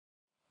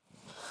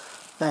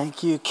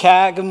Thank you,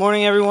 Kat. Good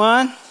morning,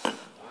 everyone.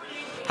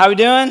 How we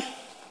doing?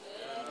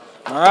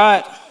 All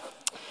right.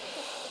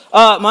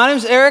 My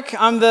name's Eric.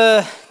 I'm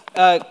the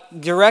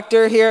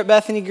director here at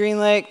Bethany Green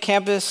Lake,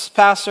 campus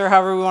pastor,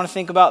 however we want to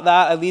think about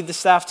that. I lead the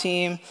staff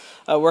team,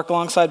 work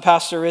alongside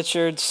Pastor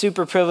Richard.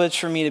 Super privileged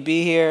for me to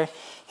be here.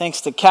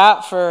 Thanks to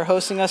Kat for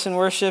hosting us in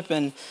worship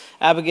and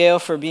Abigail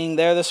for being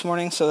there this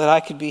morning so that I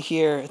could be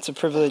here. It's a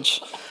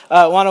privilege.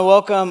 I want to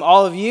welcome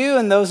all of you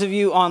and those of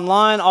you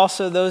online,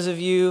 also those of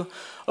you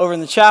over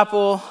in the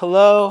chapel.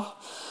 Hello.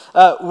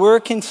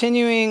 We're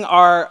continuing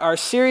our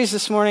series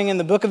this morning in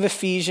the book of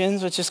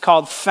Ephesians, which is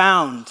called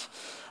Found,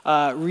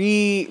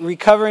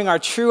 recovering our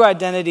true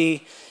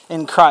identity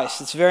in Christ.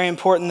 It's very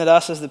important that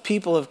us as the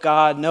people of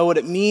God know what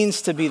it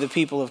means to be the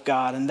people of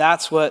God, and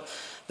that's what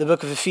the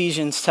book of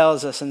Ephesians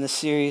tells us and this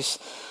series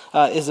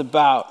is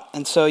about.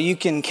 And so you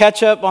can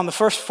catch up on the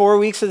first 4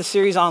 weeks of the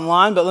series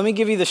online, but let me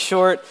give you the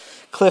short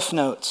cliff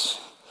notes.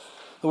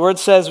 The word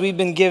says we've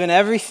been given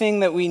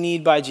everything that we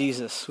need by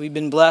Jesus. We've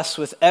been blessed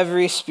with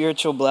every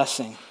spiritual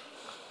blessing.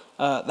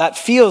 That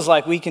feels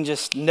like we can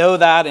just know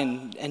that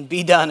and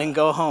be done and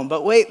go home.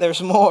 But wait,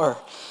 there's more.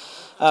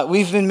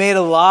 We've been made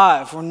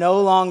alive. We're no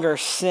longer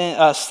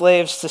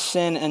slaves to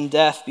sin and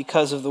death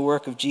because of the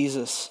work of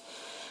Jesus.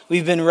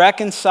 We've been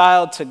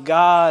reconciled to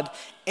God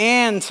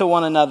and to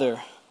one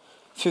another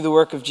through the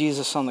work of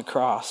Jesus on the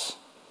cross.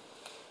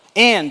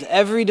 And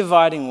every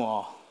dividing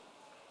wall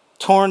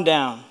torn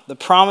down, the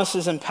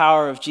promises and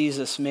power of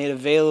Jesus made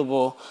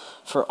available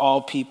for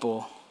all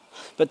people.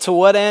 But to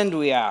what end,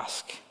 we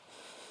ask?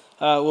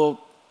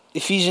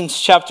 Ephesians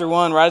chapter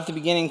 1, right at the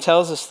beginning,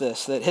 tells us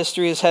this, that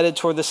history is headed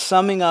toward the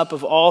summing up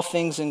of all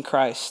things in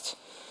Christ.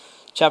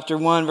 Chapter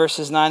 1,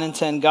 verses 9 and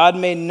 10, God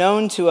made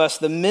known to us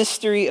the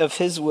mystery of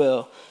his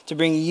will to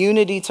bring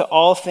unity to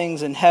all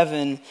things in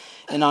heaven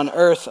and on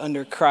earth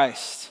under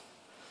Christ.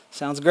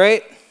 Sounds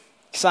great?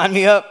 Sign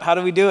me up. How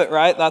do we do it,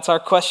 right? That's our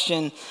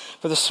question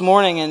for this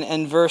morning,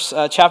 and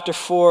chapter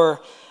 4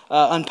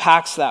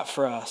 unpacks that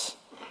for us.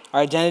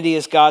 Our identity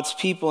is God's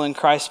people in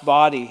Christ's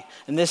body,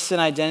 and this is an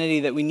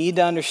identity that we need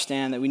to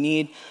understand, that we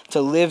need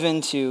to live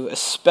into,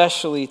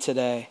 especially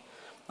today.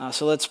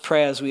 So let's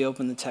pray as we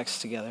open the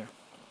text together.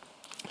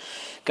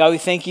 God, we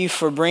thank you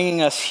for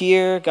bringing us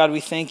here. God,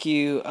 we thank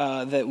you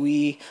that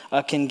we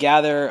can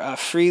gather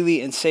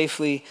freely and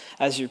safely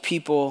as your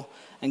people.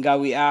 And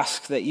God, we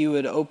ask that you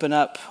would open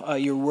up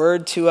your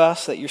word to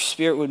us, that your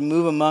spirit would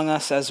move among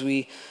us as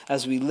we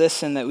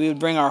listen, that we would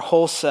bring our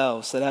whole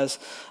selves, that as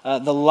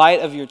the light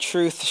of your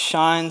truth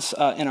shines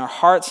in our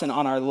hearts and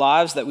on our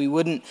lives, that we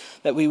wouldn't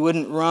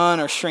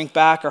run or shrink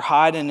back or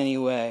hide in any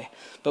way,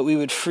 but we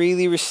would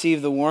freely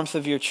receive the warmth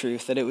of your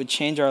truth, that it would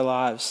change our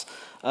lives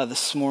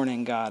this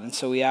morning, God. And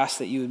so we ask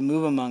that you would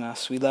move among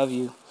us. We love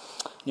you.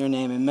 In your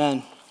name,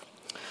 amen.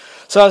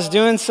 So I was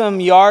doing some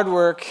yard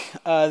work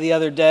the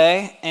other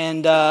day,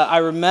 and I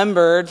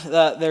remembered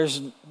that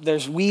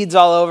there's weeds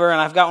all over, and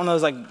I've got one of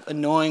those like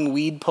annoying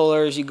weed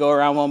pullers. You go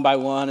around one by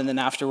one, and then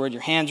afterward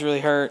your hands really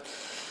hurt.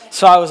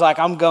 So I was like,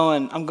 I'm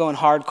going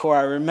hardcore.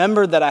 I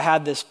remembered that I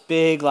had this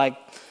big like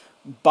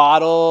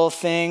bottle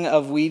thing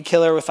of weed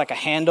killer with like a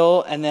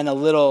handle, and then a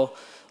little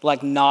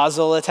like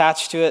nozzle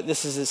attached to it.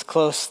 This is as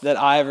close that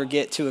I ever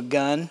get to a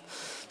gun.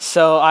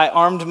 So I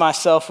armed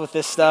myself with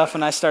this stuff,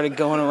 and I started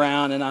going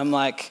around, and I'm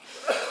like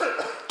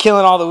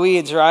killing all the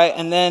weeds, right?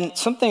 And then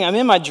I'm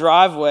in my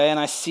driveway, and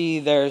I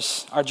see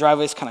our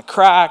driveway's kind of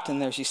cracked,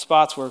 and there's these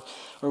spots where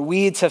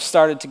weeds have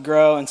started to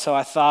grow, and so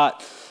I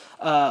thought,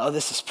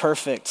 this is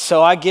perfect.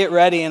 So I get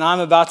ready, and I'm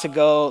about to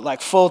go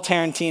like full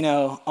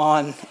Tarantino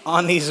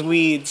on these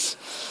weeds.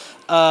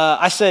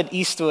 I said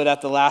Eastwood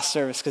at the last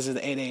service because of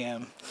the 8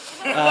 a.m.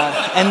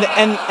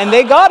 And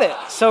they got it,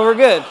 so we're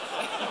good.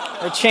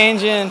 We're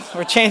changing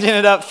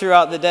it up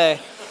throughout the day.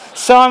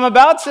 So I'm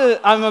about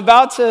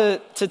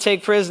to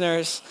take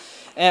prisoners,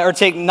 or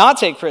not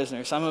take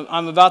prisoners.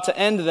 I'm about to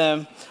end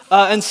them,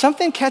 and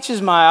something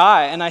catches my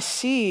eye, and I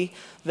see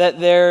that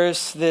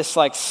there's this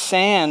like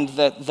sand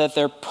that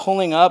they're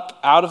pulling up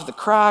out of the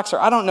cracks, or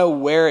I don't know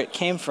where it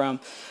came from,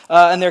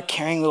 and they're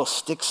carrying little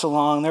sticks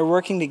along. They're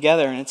working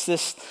together, and it's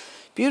this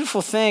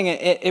beautiful thing.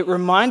 It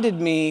reminded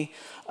me.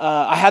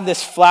 I had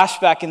this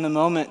flashback in the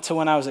moment to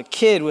when I was a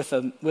kid with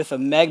a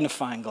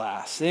magnifying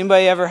glass. Did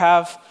anybody ever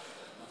have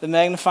the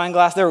magnifying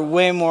glass? There were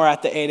way more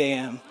at the 8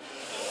 a.m.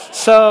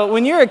 So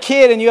when you're a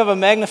kid and you have a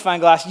magnifying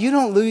glass, you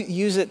don't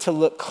use it to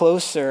look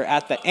closer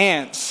at the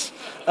ants.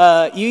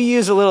 You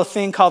use a little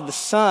thing called the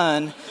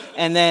sun,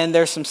 and then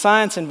there's some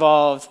science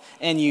involved,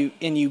 and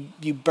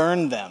you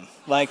burn them.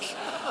 Like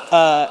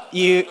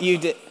you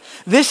did.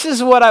 This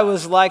is what I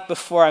was like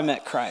before I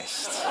met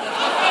Christ,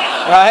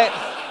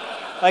 right?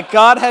 Like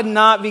God had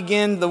not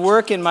begun the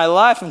work in my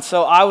life, and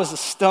so I was a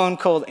stone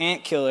cold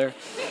ant killer.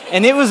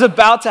 And it was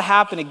about to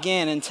happen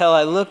again until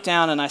I looked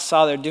down and I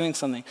saw they're doing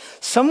something.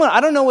 I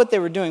don't know what they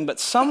were doing, but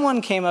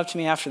someone came up to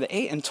me after the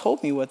 8 and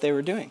told me what they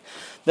were doing.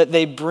 That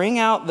they bring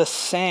out the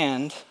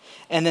sand,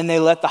 and then they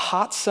let the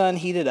hot sun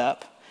heat it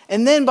up,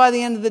 And then by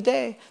the end of the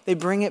day, they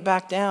bring it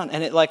back down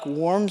and it like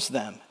warms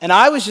them. And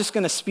I was just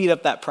going to speed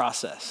up that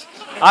process.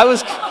 I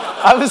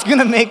was going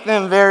to make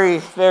them very,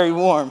 very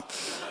warm.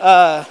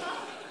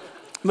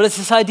 But it's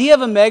this idea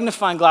of a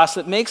magnifying glass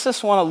that makes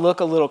us want to look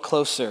a little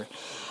closer.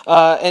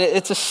 And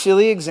it's a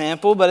silly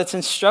example, but it's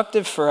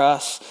instructive for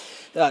us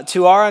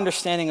to our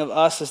understanding of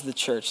us as the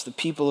church, the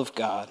people of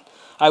God.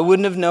 I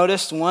wouldn't have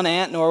noticed one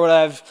ant, nor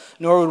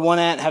would one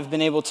ant have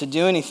been able to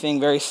do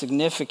anything very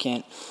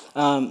significant.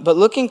 But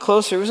looking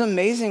closer, it was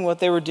amazing what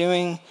they were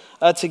doing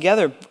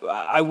together.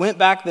 I went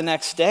back the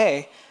next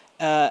day,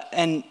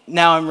 and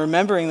now I'm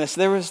remembering this.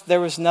 There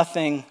was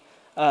nothing.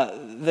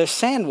 Their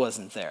sand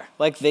wasn't there.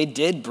 Like they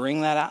did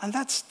bring that out, and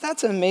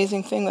that's an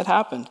amazing thing that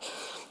happened.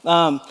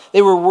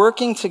 They were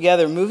working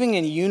together, moving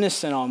in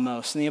unison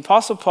almost. And the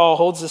Apostle Paul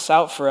holds this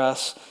out for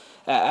us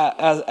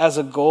as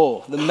a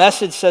goal. The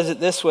Message says it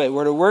this way: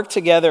 we're to work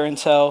together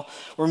until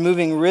we're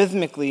moving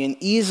rhythmically and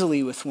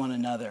easily with one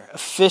another,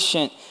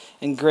 efficient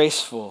and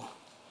graceful.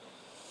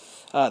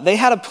 They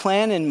had a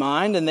plan in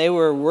mind, and they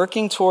were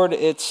working toward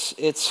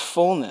its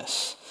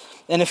fullness.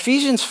 And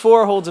Ephesians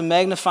 4 holds a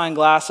magnifying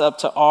glass up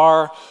to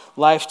our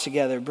life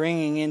together,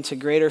 bringing into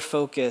greater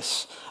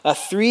focus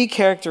three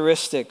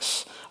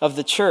characteristics of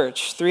the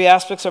church, three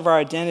aspects of our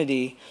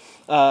identity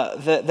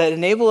that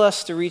enable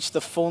us to reach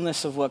the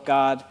fullness of what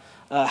God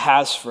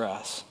has for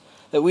us.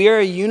 That we are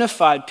a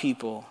unified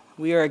people,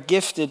 we are a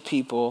gifted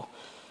people,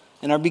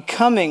 and are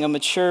becoming a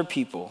mature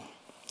people.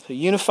 So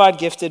unified,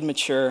 gifted,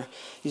 mature.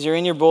 These are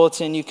in your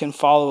bulletin. You can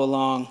follow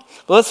along.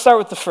 But let's start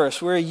with the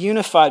first. We're a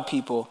unified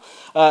people.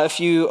 If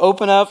you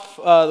open up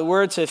the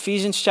word to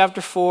Ephesians chapter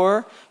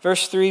 4,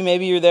 verse 3,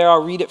 maybe you're there.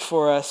 I'll read it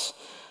for us.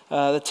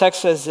 The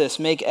text says this: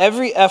 make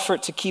every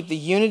effort to keep the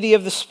unity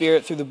of the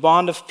Spirit through the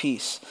bond of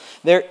peace.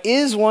 There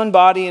is one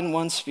body and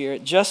one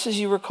Spirit, just as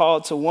you were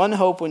called to one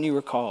hope when you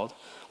were called.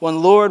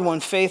 One Lord, one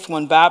faith,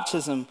 one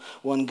baptism,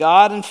 one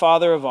God and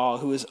Father of all,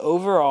 who is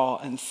over all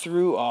and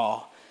through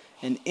all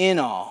and in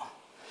all.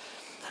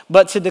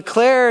 But to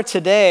declare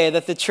today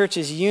that the church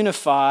is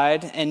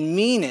unified and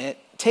mean it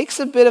takes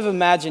a bit of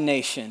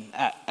imagination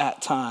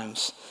at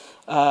times.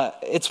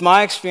 It's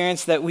my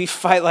experience that we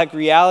fight like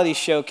reality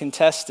show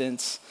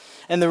contestants,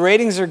 and the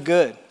ratings are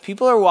good.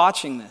 People are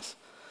watching this.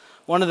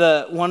 One of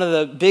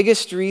the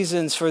biggest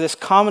reasons for this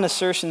common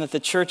assertion that the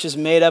church is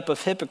made up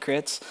of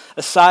hypocrites,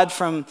 aside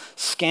from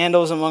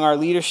scandals among our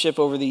leadership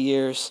over the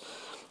years,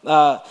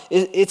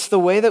 it's the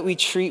way that we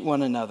treat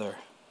one another.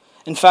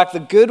 In fact, the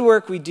good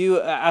work we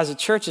do as a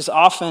church is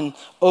often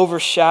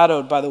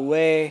overshadowed by the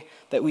way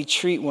that we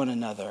treat one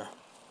another.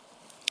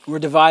 We're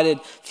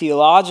divided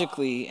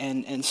theologically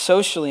and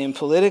socially and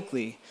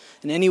politically.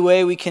 In any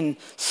way we can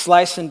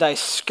slice and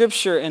dice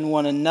Scripture and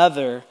one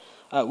another,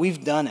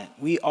 we've done it.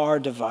 We are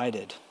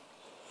divided.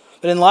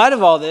 But in light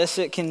of all this,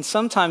 it can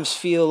sometimes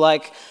feel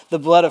like the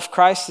blood of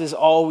Christ is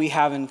all we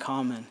have in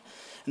common.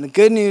 And the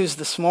good news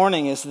this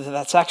morning is that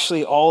that's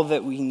actually all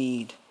that we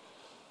need.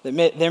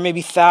 There may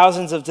be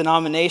thousands of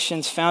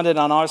denominations founded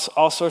on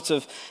all sorts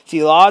of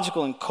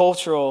theological and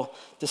cultural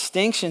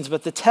distinctions,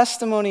 but the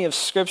testimony of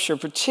Scripture,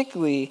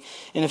 particularly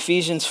in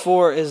Ephesians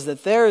 4, is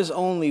that there is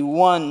only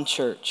one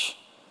church.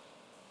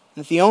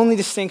 That the only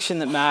distinction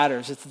that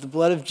matters is that the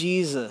blood of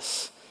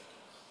Jesus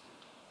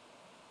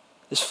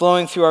is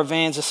flowing through our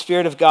veins. The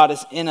Spirit of God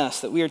is in us,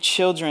 that we are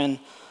children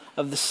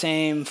of the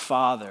same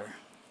Father.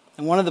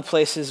 And one of the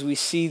places we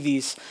see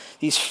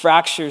these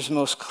fractures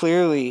most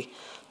clearly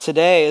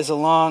today is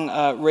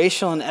along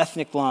racial and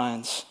ethnic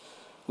lines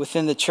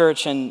within the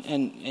church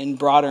and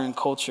broader in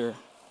culture.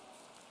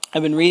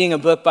 I've been reading a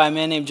book by a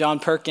man named John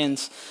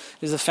Perkins,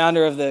 who's the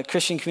founder of the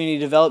Christian Community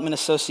Development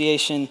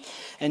Association,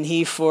 and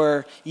he,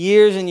 for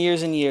years and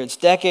years and years,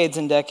 decades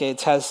and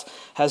decades,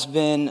 has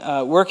been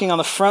working on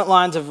the front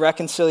lines of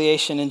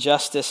reconciliation and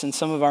justice in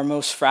some of our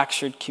most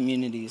fractured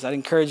communities. I'd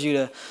encourage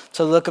you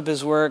to look up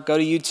his work. Go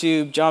to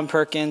YouTube, John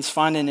Perkins,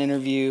 find an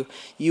interview.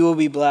 You will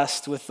be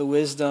blessed with the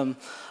wisdom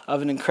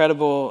of an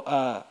incredible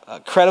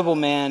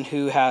man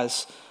who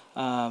has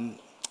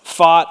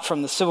fought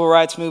from the civil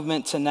rights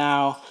movement to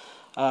now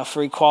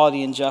for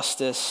equality and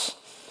justice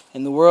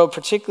in the world,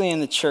 particularly in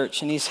the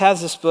church. And he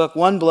has this book,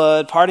 One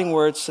Blood, Parting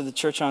Words to the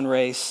Church on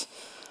Race.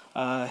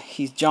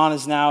 John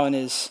is now in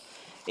his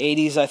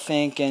 80s, I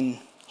think, and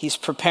he's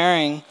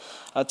preparing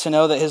to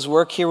know that his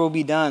work here will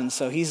be done.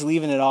 So he's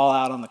leaving it all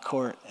out on the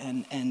court,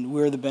 and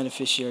we're the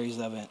beneficiaries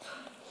of it.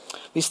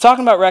 He's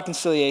talking about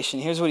reconciliation.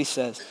 Here's what he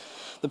says.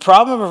 The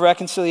problem of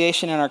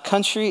reconciliation in our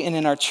country and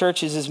in our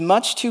churches is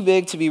much too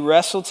big to be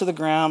wrestled to the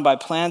ground by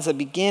plans that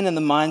begin in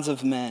the minds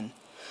of men.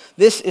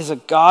 This is a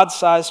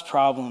God-sized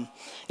problem.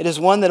 It is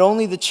one that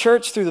only the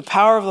church, through the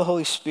power of the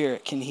Holy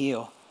Spirit, can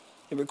heal.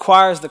 It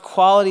requires the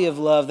quality of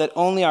love that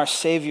only our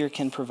Savior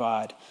can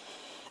provide.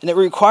 And it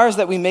requires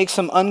that we make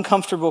some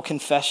uncomfortable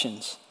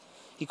confessions.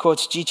 He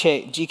quotes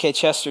G.K.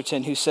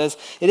 Chesterton, who says,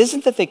 "It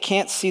isn't that they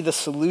can't see the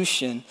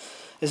solution,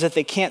 it's that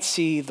they can't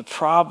see the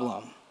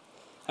problem."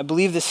 I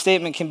believe this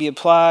statement can be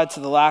applied to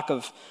the lack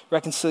of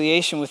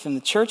reconciliation within the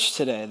church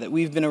today, that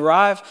we've been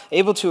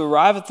able to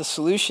arrive at the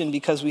solution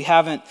because we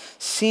haven't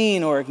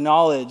seen or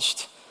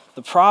acknowledged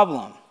the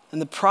problem.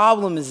 And the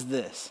problem is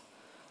this: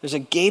 there's a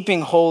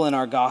gaping hole in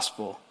our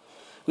gospel.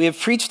 We have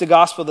preached a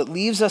gospel that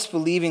leaves us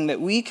believing that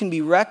we can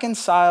be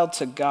reconciled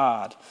to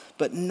God,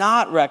 but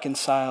not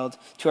reconciled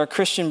to our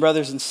Christian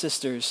brothers and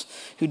sisters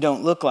who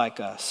don't look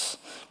like us.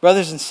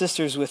 Brothers and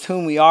sisters with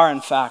whom we are,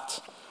 in fact,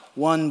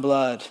 one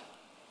blood.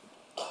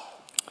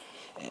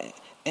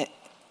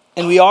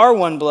 And we are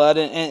one blood,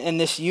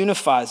 and this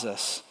unifies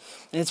us.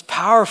 And it's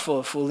powerful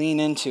if we'll lean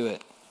into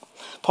it.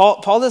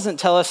 Paul doesn't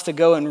tell us to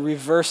go and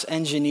reverse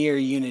engineer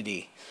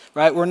unity.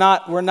 Right? We're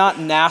not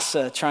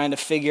NASA trying to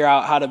figure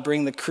out how to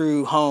bring the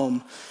crew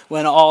home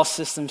when all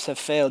systems have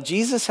failed.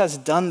 Jesus has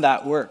done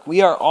that work.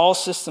 We are all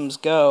systems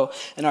go,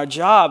 and our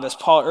job, as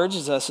Paul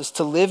urges us, is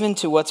to live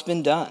into what's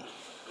been done.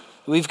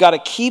 We've got to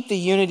keep the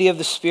unity of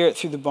the Spirit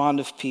through the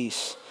bond of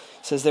peace.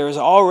 It says there is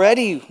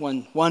already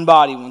one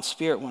body, one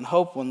Spirit, one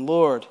hope, one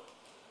Lord,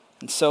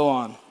 and so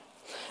on.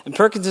 And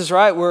Perkins is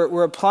right.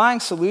 We're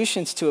applying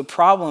solutions to a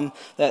problem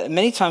that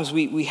many times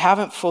we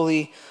haven't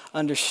fully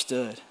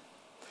understood.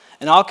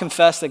 And I'll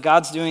confess that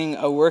God's doing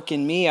a work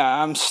in me.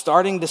 I'm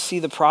starting to see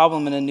the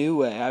problem in a new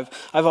way.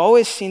 I've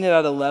always seen it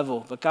at a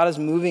level, but God is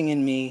moving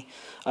in me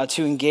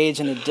to engage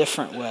in a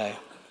different way.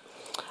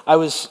 I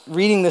was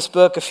reading this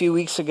book a few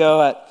weeks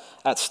ago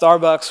at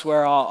Starbucks,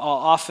 where I'll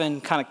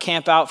often kind of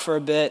camp out for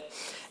a bit.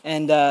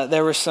 And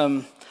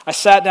I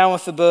sat down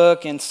with the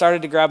book and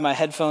started to grab my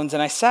headphones,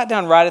 and I sat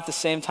down right at the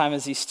same time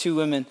as these two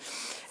women.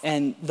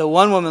 And the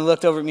one woman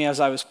looked over at me as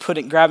I was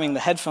grabbing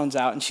the headphones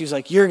out, and she was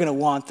like, "You're going to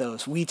want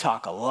those. We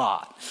talk a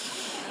lot."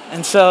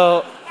 And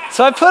so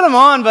I put them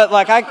on, but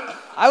like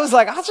I was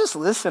like, I'll just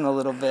listen a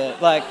little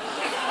bit. Like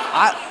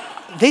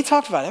they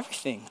talked about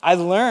everything. I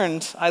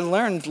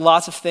learned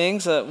lots of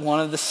things.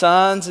 One of the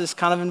sons is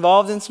kind of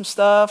involved in some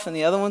stuff, and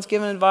the other one's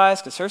giving advice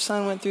because her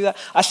son went through that.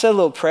 I said a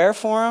little prayer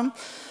for him,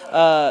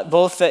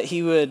 both that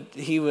he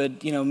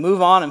would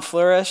move on and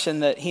flourish,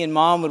 and that he and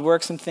mom would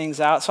work some things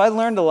out. So I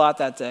learned a lot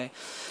that day.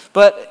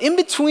 But in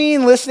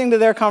between listening to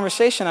their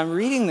conversation, I'm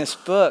reading this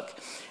book,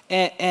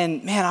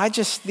 and man,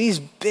 these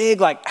big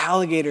like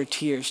alligator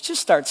tears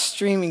just start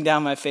streaming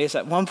down my face.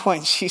 At one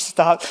point, she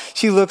stopped,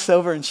 she looks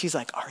over, and she's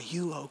like, "Are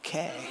you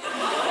okay?"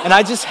 And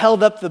I just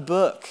held up the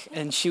book,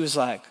 and she was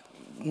like,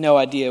 no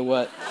idea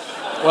what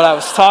I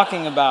was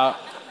talking about.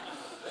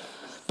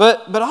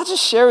 But I'll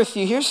just share with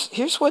you,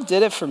 here's what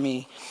did it for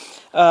me.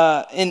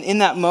 In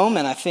that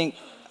moment, I think,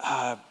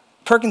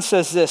 Perkins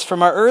says this: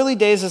 "From our early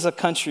days as a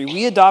country,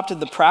 we adopted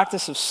the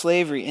practice of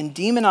slavery and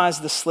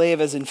demonized the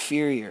slave as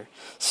inferior,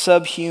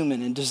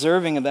 subhuman, and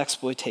deserving of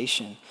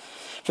exploitation.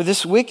 For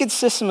this wicked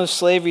system of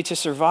slavery to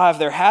survive,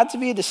 there had to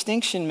be a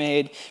distinction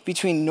made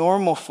between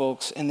normal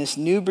folks and this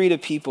new breed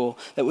of people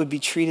that would be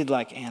treated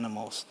like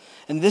animals.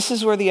 And this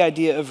is where the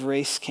idea of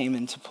race came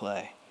into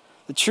play.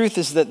 The truth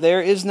is that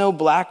there is no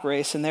black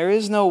race and there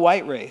is no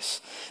white race.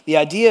 The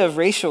idea of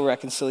racial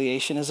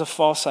reconciliation is a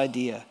false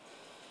idea.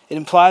 It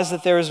implies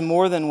that there is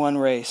more than one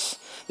race.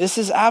 This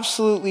is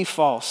absolutely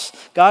false.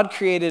 God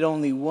created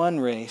only one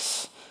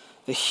race,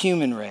 the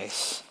human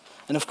race.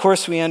 And of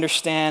course, we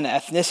understand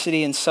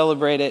ethnicity and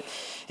celebrate it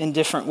in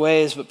different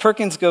ways. But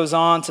Perkins goes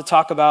on to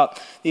talk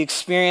about the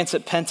experience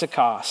at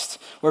Pentecost,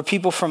 where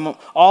people from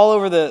all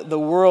over the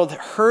world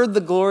heard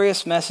the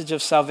glorious message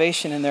of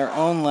salvation in their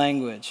own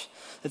language.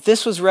 That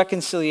this was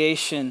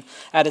reconciliation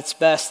at its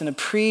best and a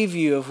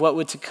preview of what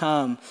would to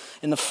come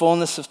in the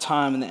fullness of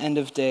time and the end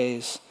of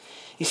days.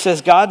 He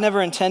says, God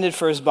never intended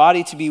for his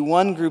body to be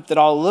one group that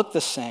all looked the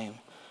same.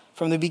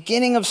 From the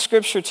beginning of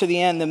Scripture to the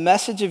end, the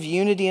message of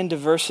unity and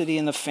diversity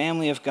in the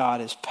family of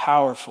God is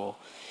powerful.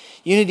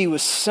 Unity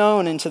was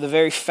sown into the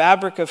very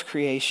fabric of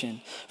creation.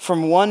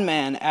 From one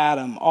man,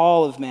 Adam,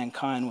 all of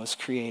mankind was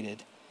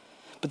created.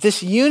 But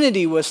this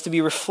unity was to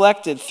be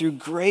reflected through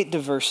great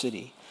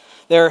diversity.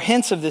 There are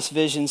hints of this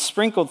vision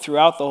sprinkled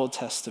throughout the Old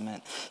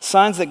Testament,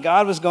 signs that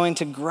God was going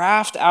to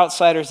graft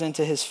outsiders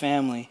into his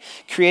family,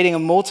 creating a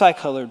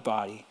multicolored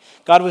body.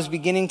 God was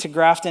beginning to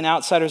graft in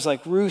outsiders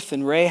like Ruth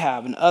and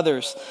Rahab and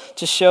others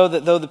to show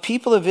that though the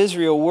people of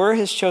Israel were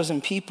his chosen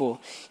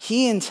people,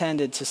 he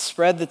intended to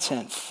spread the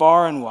tent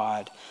far and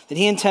wide, that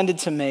he intended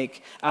to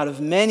make out of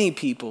many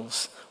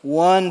peoples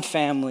one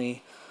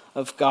family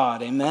of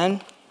God. Amen?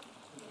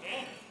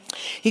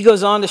 He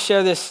goes on to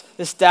share this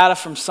data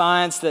from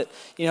science that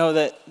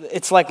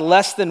it's like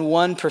less than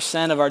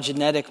 1% of our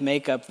genetic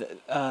makeup.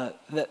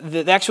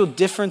 The actual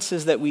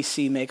differences that we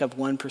see make up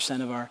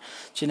 1% of our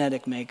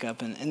genetic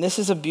makeup. And this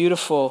is a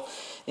beautiful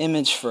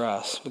image for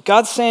us. But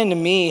God's saying to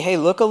me, hey,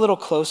 look a little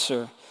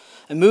closer.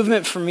 A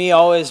movement for me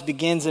always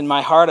begins in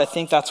my heart. I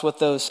think that's what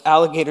those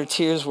alligator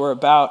tears were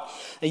about.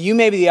 You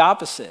may be the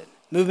opposite.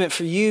 Movement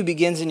for you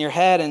begins in your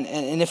head,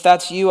 and if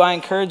that's you, I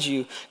encourage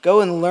you,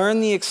 go and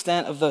learn the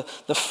extent of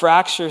the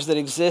fractures that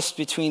exist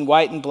between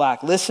white and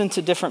black. Listen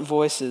to different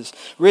voices,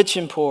 rich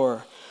and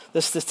poor.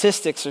 The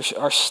statistics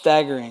are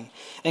staggering.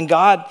 And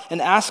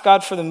ask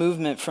God for the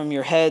movement from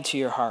your head to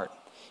your heart.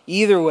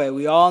 Either way,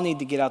 we all need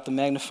to get out the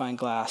magnifying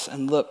glass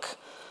and look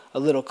a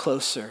little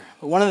closer.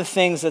 But one of the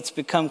things that's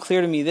become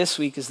clear to me this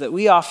week is that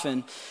we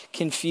often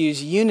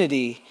confuse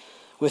unity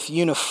with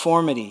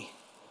uniformity.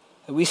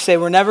 We say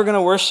we're never going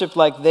to worship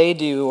like they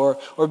do,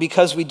 or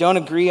because we don't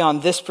agree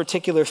on this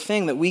particular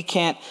thing that we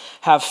can't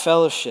have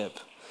fellowship.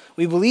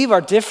 We believe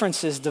our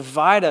differences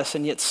divide us,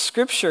 and yet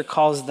Scripture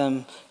calls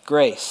them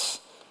grace,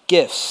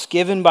 gifts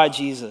given by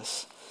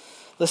Jesus.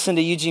 Listen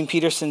to Eugene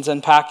Peterson's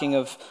unpacking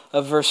of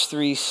verse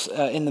 3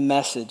 in the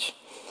Message.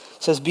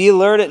 It says, "Be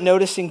alert at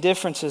noticing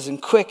differences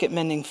and quick at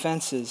mending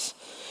fences.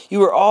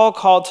 You are all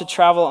called to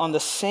travel on the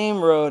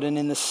same road and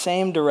in the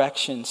same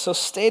direction, so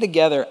stay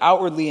together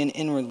outwardly and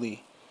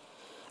inwardly.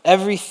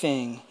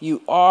 Everything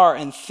you are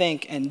and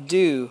think and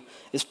do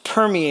is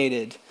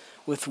permeated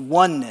with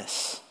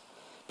oneness.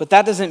 But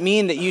that doesn't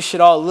mean that you should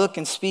all look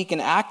and speak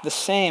and act the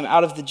same.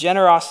 Out of the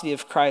generosity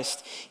of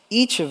Christ,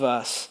 each of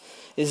us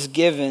is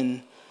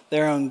given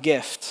their own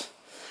gift."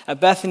 At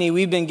Bethany,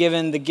 we've been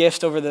given the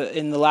gift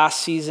in the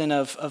last season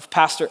of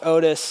Pastor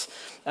Otis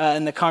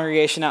and the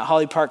congregation at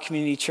Holly Park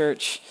Community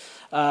Church.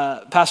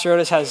 Pastor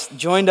Otis has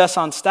joined us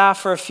on staff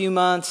for a few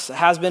months,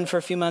 has been for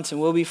a few months, and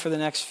will be for the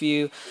next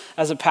few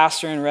as a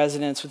pastor in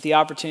residence, with the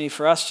opportunity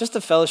for us just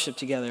to fellowship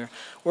together.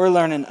 We're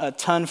learning a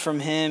ton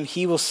from him.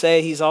 He will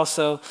say he's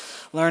also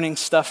learning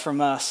stuff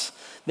from us.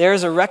 There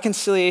is a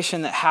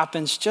reconciliation that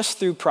happens just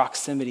through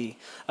proximity,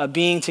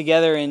 being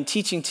together in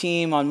teaching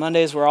team on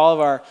Mondays where all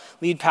of our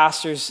lead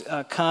pastors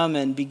come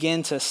and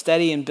begin to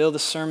study and build a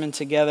sermon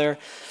together.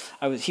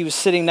 He was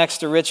sitting next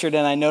to Richard,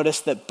 and I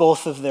noticed that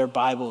both of their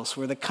Bibles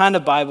were the kind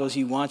of Bibles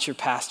you want your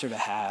pastor to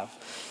have.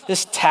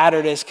 Just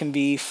tattered as can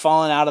be,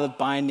 fallen out of the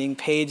binding,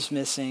 page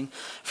missing,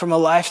 from a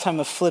lifetime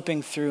of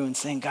flipping through and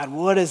saying, God,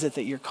 what is it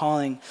that you're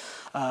calling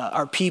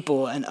our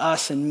people and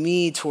us and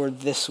me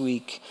toward this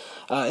week?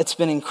 It's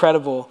been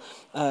incredible.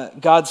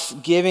 God's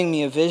giving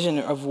me a vision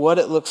of what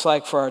it looks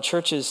like for our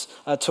churches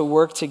to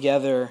work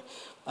together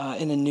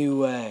in a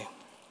new way.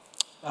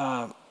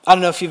 I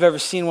don't know if you've ever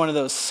seen one of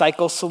those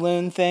cycle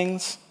saloon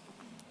things.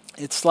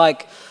 It's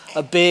like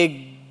a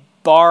big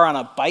bar on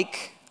a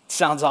bike. It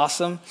sounds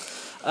awesome.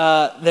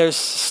 There's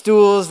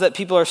stools that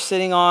people are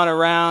sitting on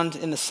around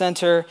in the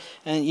center,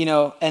 and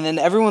then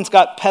everyone's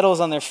got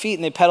pedals on their feet,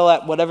 and they pedal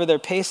at whatever their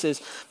pace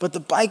is, but the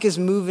bike is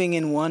moving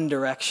in one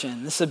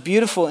direction. This is a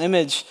beautiful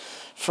image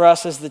for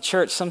us as the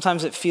church.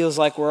 Sometimes it feels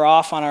like we're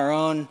off on our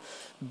own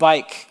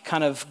bike,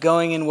 kind of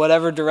going in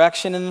whatever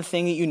direction, and the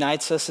thing that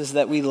unites us is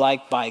that we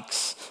like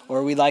bikes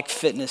or we like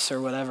fitness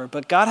or whatever.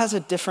 But God has a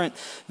different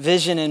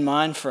vision in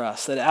mind for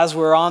us, that as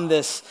we're on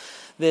this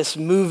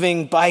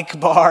moving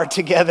bike bar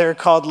together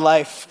called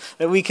life,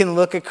 that we can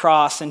look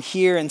across and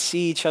hear and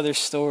see each other's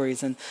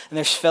stories, and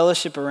there's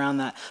fellowship around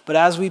that. But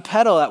as we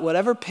pedal at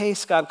whatever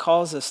pace God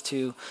calls us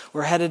to,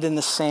 we're headed in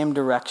the same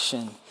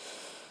direction.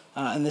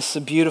 And this is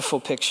a beautiful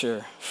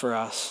picture for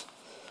us.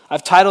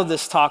 I've titled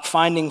this talk,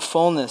 Finding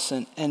Fullness,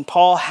 and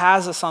Paul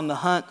has us on the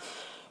hunt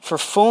for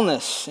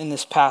fullness in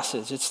this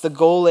passage. It's the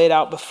goal laid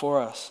out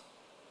before us,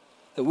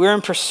 that we're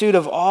in pursuit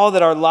of all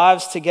that our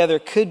lives together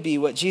could be,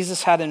 what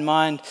Jesus had in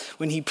mind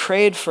when he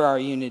prayed for our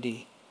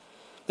unity.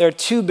 There are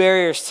two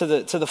barriers to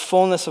the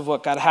fullness of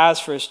what God has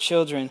for his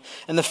children,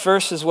 and the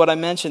first is what I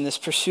mentioned, this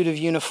pursuit of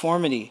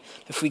uniformity.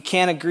 If we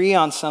can't agree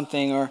on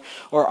something or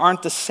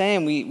aren't the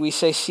same, we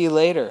say, see you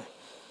later.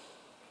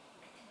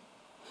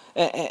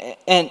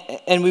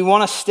 And we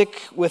want to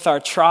stick with our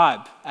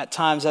tribe at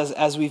times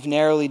as we've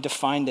narrowly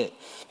defined it.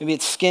 Maybe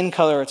it's skin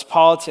color, it's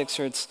politics,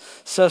 or it's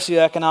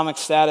socioeconomic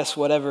status,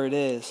 whatever it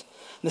is.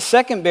 And the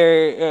second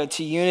barrier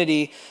to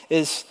unity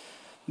is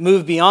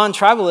move beyond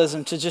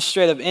tribalism to just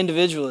straight up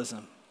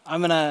individualism.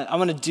 I'm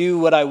gonna do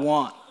what I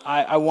want.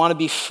 I want to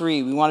be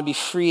free. We want to be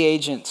free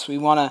agents. We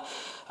want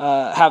to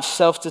have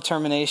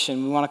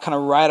self-determination. We want to kind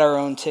of write our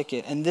own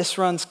ticket. And this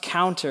runs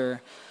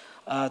counter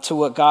to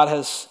what God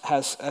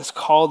has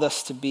called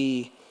us to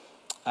be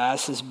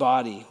as his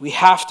body. We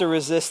have to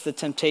resist the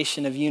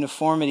temptation of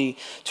uniformity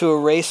to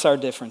erase our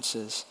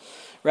differences.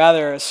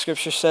 Rather, as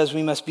Scripture says,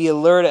 we must be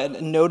alert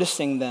at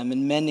noticing them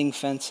and mending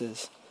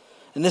fences.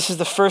 And this is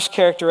the first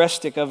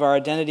characteristic of our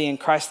identity in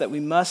Christ that we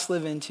must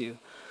live into,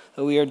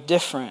 that we are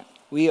different.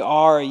 We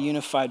are a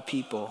unified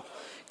people.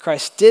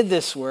 Christ did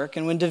this work,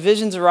 and when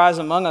divisions arise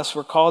among us,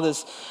 we're called,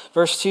 as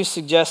verse 2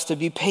 suggests, to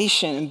be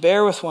patient and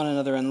bear with one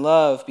another in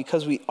love,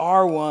 because we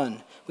are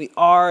one. We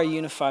are a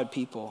unified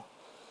people.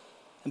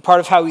 And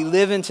part of how we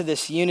live into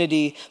this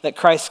unity that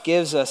Christ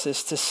gives us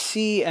is to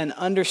see and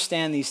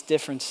understand these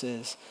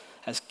differences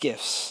as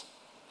gifts.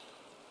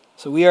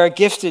 So we are a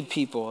gifted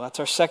people. That's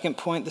our second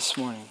point this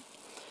morning.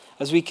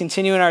 As we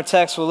continue in our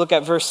text, we'll look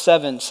at verse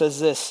 7. It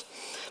says this,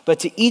 "But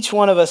to each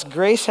one of us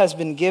grace has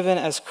been given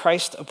as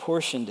Christ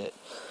apportioned it."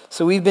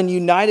 So we've been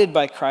united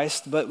by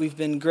Christ, but we've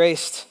been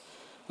graced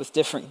with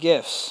different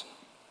gifts.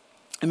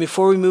 And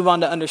before we move on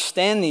to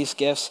understand these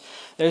gifts,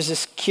 there's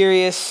this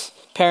curious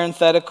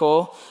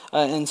parenthetical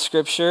in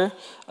Scripture.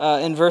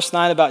 In verse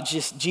 9 about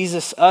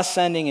Jesus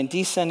ascending and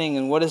descending,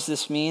 and what does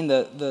this mean?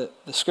 The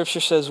Scripture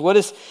says, what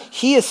does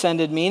he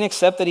ascended mean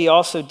except that he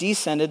also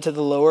descended to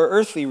the lower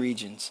earthly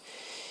regions?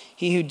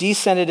 He who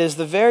descended is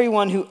the very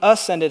one who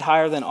ascended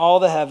higher than all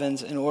the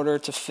heavens in order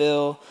to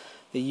fill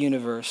the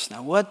universe.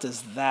 Now, what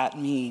does that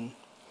mean?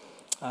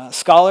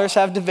 Scholars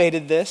have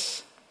debated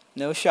this.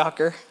 No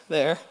shocker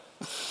there.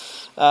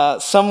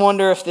 Some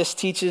wonder if this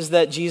teaches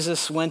that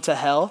Jesus went to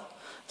hell.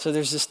 So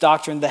there's this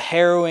doctrine, the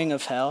harrowing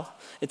of hell.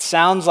 It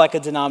sounds like a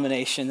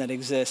denomination that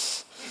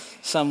exists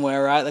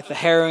somewhere, right? Like the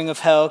harrowing of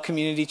hell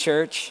community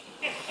church,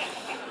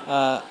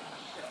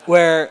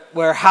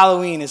 where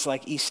Halloween is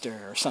like Easter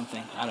or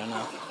something. I don't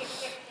know.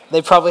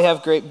 They probably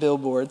have great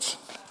billboards.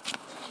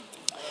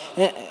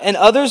 And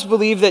others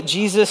believe that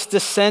Jesus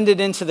descended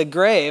into the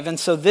grave, and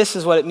so this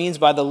is what it means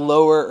by the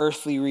lower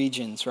earthly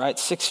regions, right?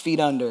 6 feet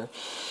under.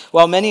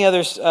 While many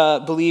others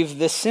believe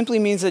this simply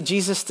means that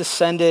Jesus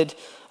descended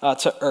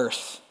to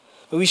earth.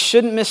 But we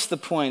shouldn't miss the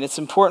point. It's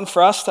important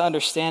for us to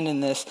understand in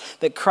this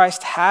that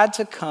Christ had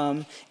to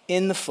come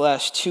in the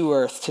flesh to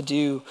earth to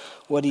do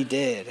what he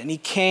did, and he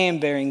came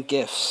bearing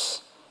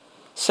gifts.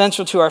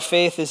 Central to our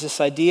faith is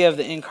this idea of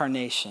the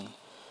incarnation,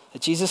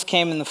 that Jesus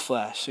came in the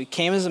flesh. So he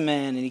came as a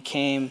man, and he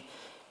came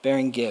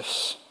bearing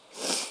gifts.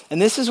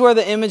 And this is where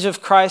the image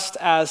of Christ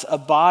as a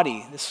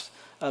body, this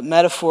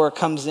metaphor,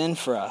 comes in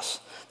for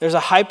us. There's a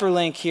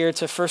hyperlink here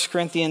to 1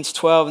 Corinthians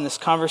 12 in this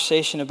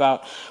conversation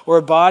about we're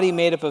a body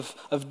made up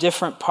of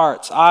different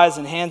parts, eyes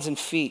and hands and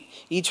feet,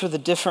 each with a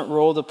different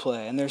role to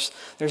play. And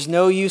there's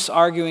no use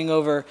arguing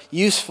over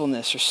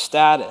usefulness or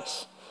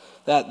status.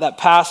 That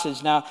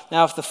passage. Now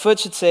if the foot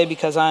should say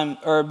because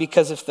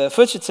if the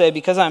foot should say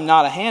because I'm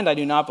not a hand, I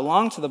do not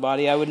belong to the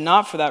body, I would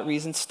not for that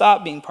reason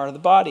stop being part of the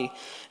body.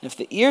 And if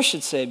the ear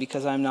should say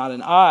because I'm not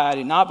an eye, I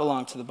do not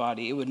belong to the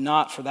body, it would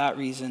not for that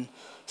reason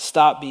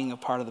stop being a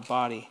part of the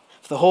body.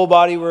 If the whole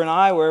body were an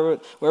eye, where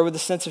would the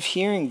sense of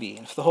hearing be?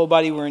 And if the whole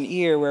body were an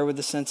ear, where would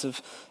the sense of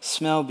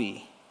smell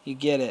be? You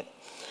get it.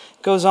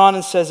 It goes on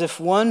and says, if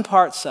one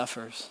part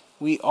suffers,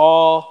 we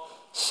all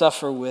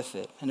suffer with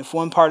it. And if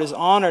one part is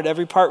honored,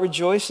 every part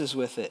rejoices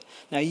with it.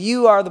 Now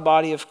you are the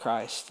body of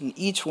Christ, and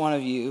each one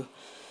of you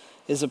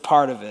is a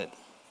part of it.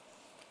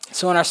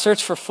 So in our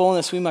search for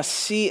fullness, we must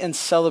see and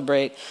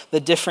celebrate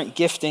the different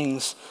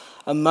giftings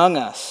among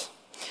us.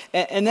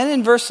 And then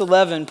in verse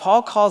 11,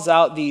 Paul calls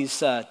out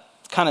these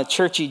kind of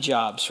churchy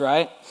jobs,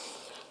 right?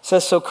 It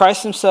says, so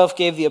Christ himself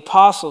gave the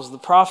apostles, the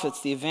prophets,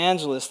 the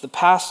evangelists, the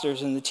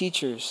pastors, and the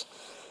teachers.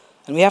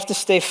 And we have to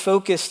stay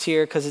focused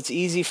here because it's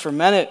easy for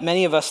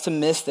many of us to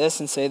miss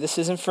this and say, this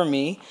isn't for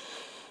me.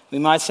 We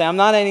might say, I'm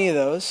not any of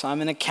those.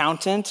 I'm an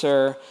accountant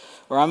or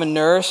I'm a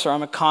nurse or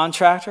I'm a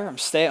contractor. I'm a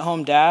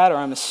stay-at-home dad or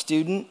I'm a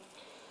student.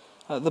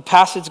 The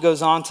passage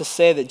goes on to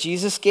say that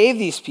Jesus gave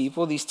these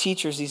people, these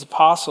teachers, these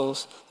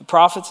apostles, the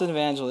prophets and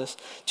evangelists,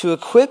 to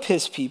equip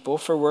his people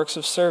for works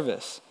of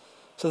service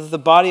so that the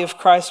body of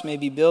Christ may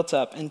be built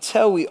up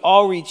until we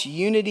all reach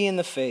unity in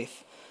the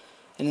faith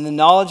and in the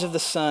knowledge of the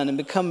Son and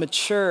become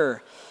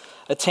mature,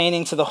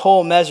 attaining to the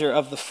whole measure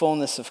of the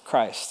fullness of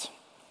Christ.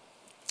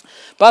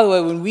 By the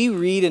way, when we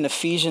read in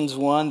Ephesians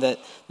 1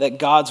 that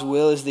God's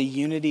will is the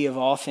unity of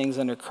all things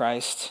under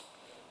Christ,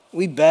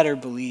 we better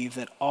believe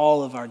that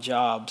all of our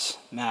jobs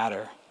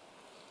matter.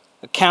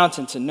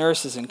 Accountants and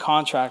nurses and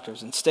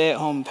contractors and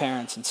stay-at-home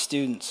parents and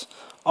students,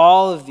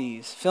 all of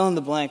these, fill in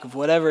the blank of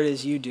whatever it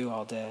is you do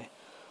all day,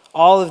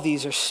 all of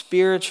these are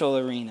spiritual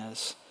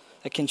arenas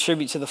that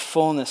contribute to the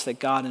fullness that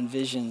God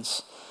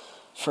envisions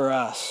for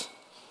us.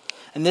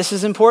 And this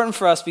is important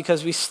for us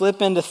because we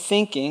slip into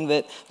thinking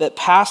that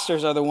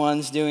pastors are the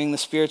ones doing the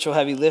spiritual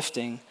heavy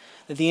lifting,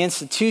 that the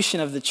institution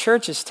of the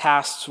church is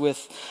tasked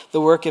with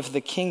the work of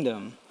the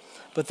kingdom.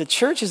 But the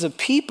church is a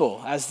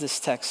people, as this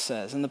text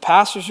says, and the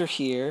pastors are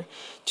here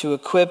to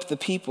equip the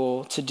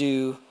people to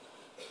do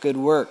good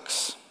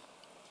works.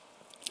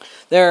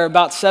 There are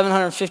about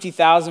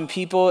 750,000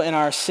 people in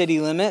our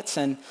city limits,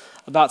 and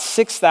about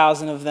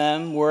 6,000 of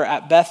them were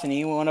at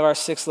Bethany, one of our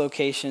 6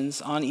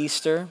 locations, on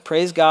Easter.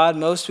 Praise God,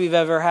 most we've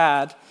ever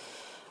had.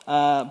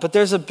 But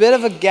there's a bit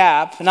of a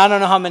gap, and I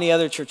don't know how many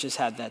other churches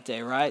had that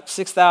day, right?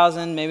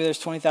 6,000, maybe there's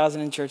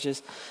 20,000 in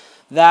churches.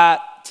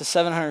 That to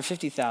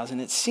 750,000,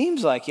 it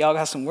seems like y'all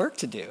got some work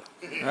to do,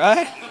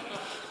 right?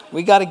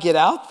 We got to get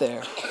out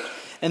there.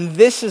 And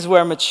this is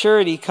where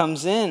maturity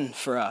comes in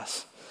for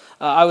us.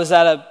 I was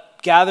at a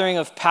gathering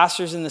of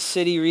pastors in the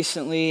city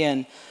recently,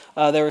 and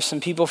there were some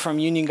people from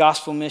Union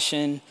Gospel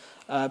Mission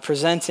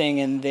presenting,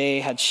 and they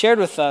had shared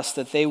with us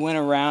that they went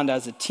around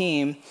as a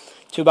team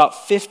to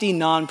about 50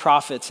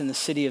 nonprofits in the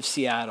city of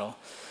Seattle.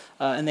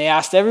 And they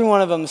asked every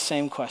one of them the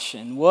same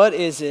question: what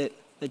is it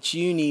that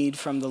you need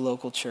from the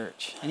local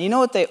church? And you know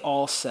what they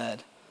all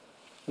said,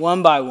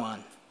 one by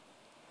one?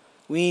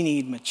 We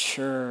need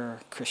mature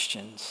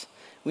Christians.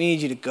 We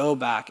need you to go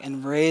back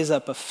and raise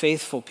up a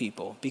faithful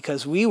people,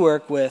 because we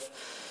work with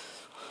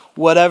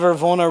whatever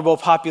vulnerable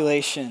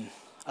population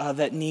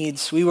that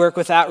needs. We work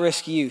with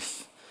at-risk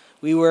youth.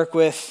 We work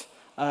with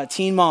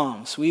teen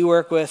moms. We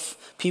work with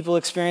people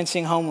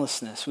experiencing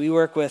homelessness. We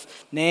work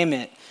with name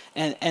it.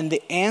 And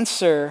the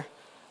answer,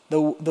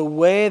 the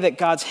way that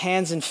God's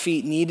hands and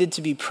feet needed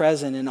to be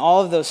present in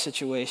all of those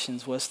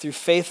situations was through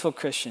faithful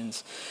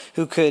Christians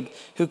who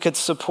could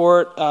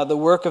support the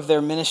work of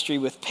their ministry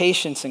with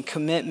patience and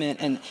commitment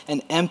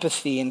and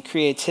empathy and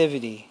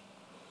creativity.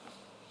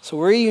 So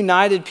we're a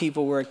united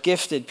people, we're a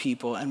gifted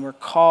people, and we're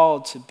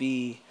called to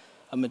be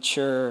a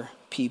mature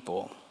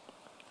people.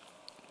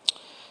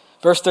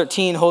 Verse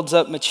 13 holds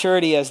up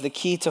maturity as the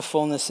key to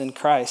fullness in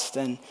Christ,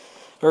 and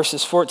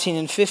verses 14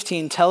 and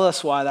 15 tell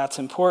us why that's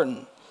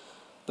important.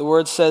 The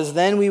word says,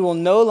 "Then we will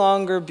no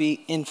longer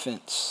be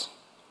infants,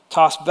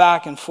 tossed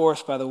back and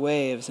forth by the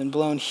waves, and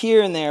blown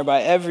here and there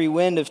by every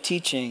wind of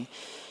teaching,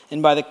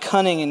 and by the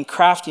cunning and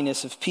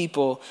craftiness of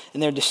people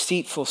and their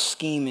deceitful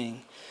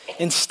scheming.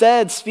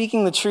 Instead,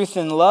 speaking the truth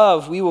in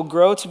love, we will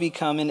grow to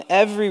become in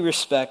every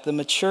respect the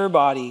mature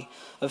body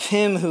of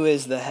him who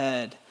is the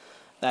head,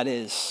 that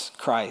is,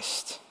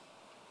 Christ."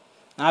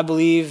 And I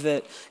believe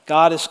that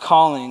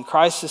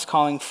Christ is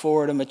calling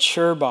forward a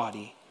mature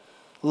body,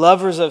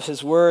 lovers of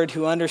his word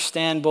who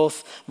understand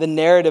both the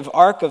narrative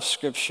arc of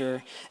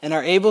Scripture and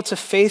are able to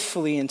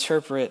faithfully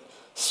interpret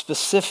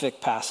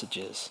specific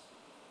passages.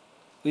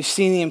 We've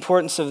seen the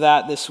importance of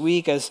that this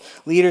week as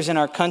leaders in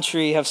our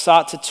country have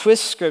sought to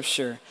twist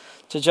Scripture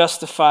to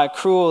justify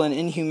cruel and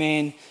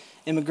inhumane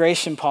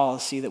immigration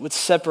policy that would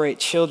separate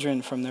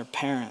children from their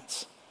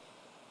parents.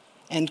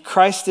 And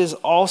Christ is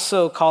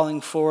also calling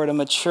forward a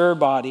mature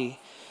body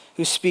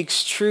who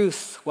speaks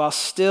truth while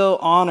still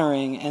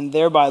honoring and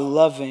thereby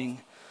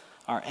loving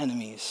our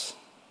enemies.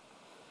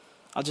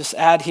 I'll just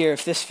add here,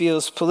 if this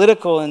feels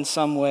political in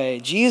some way,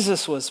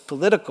 Jesus was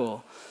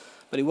political,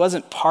 but he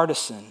wasn't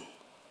partisan.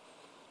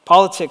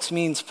 Politics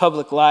means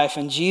public life,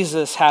 and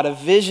Jesus had a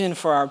vision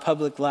for our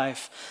public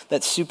life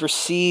that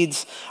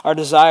supersedes our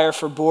desire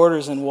for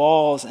borders and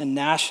walls and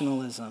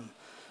nationalism.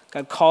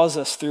 God calls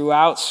us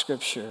throughout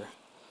Scripture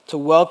to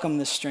welcome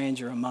the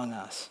stranger among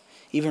us,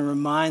 even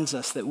reminds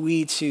us that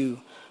we too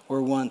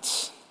were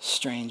once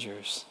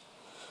strangers.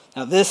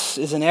 Now, this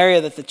is an area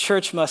that the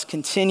church must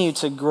continue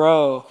to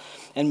grow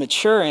and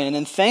mature in,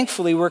 and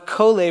thankfully we're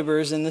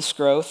co-laborers in this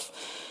growth.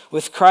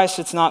 With Christ,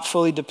 it's not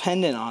fully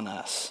dependent on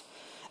us.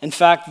 In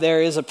fact,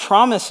 there is a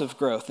promise of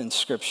growth in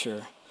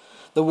Scripture.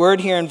 The word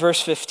here in verse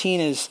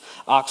 15 is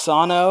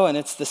oxano, and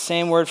it's the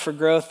same word for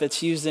growth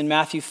that's used in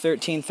Matthew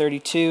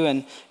 13:32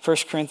 and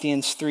 1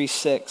 Corinthians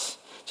 3:6.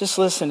 Just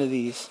listen to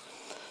these.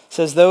 It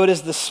says, "Though it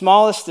is the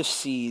smallest of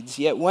seeds,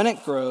 yet when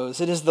it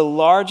grows, it is the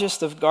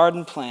largest of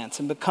garden plants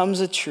and becomes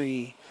a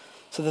tree,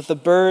 so that the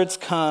birds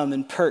come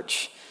and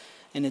perch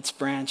in its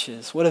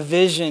branches." What a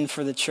vision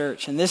for the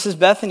church. And this is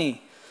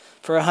Bethany.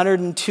 For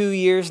 102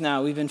 years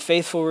now, we've been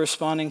faithful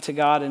responding to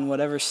God in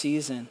whatever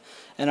season,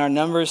 and our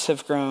numbers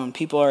have grown.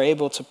 People are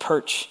able to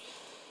perch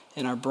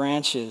in our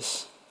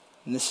branches,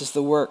 and this is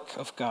the work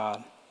of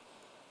God.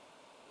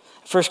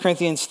 1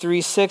 Corinthians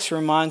 3:6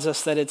 reminds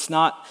us that it's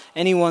not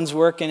anyone's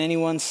work in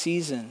anyone's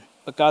season,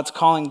 but God's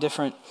calling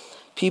different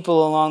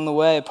people along the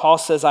way. Paul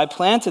says, "I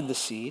planted the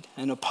seed,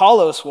 and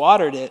Apollos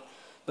watered it,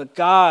 but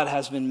God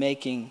has been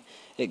making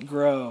it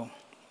grow."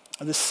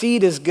 The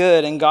seed is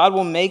good, and God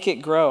will make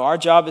it grow. Our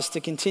job is to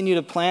continue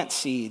to plant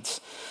seeds,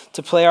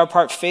 to play our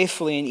part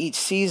faithfully in each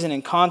season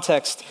and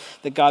context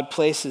that God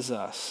places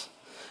us.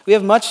 We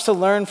have much to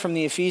learn from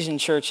the Ephesian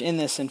church in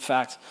this, in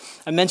fact.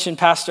 I mentioned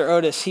Pastor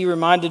Otis. He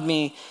reminded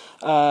me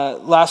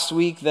last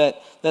week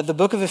that the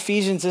book of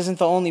Ephesians isn't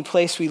the only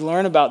place we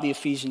learn about the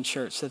Ephesian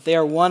church, that they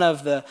are one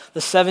of the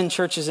 7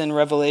 churches in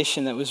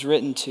Revelation that was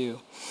written to.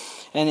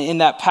 And in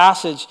that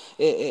passage,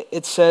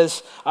 it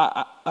says,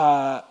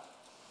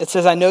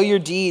 "I know your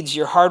deeds,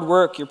 your hard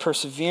work, your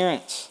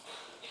perseverance."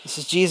 This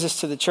is Jesus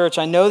to the church.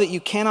 "I know that you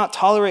cannot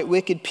tolerate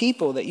wicked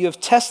people, that you have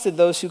tested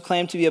those who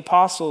claim to be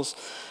apostles,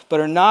 but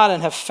are not,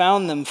 and have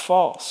found them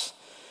false.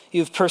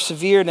 You have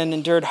persevered and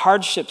endured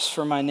hardships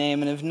for my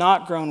name, and have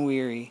not grown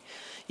weary.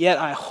 Yet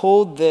I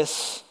hold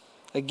this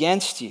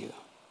against you.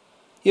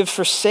 You have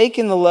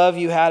forsaken the love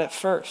you had at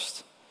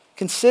first.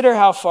 Consider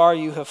how far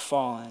you have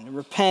fallen, and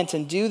repent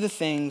and do the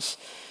things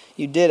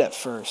you did at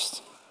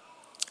first."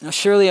 Now,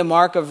 surely a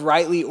mark of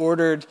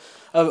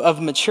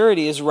of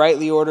maturity is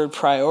rightly ordered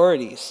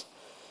priorities.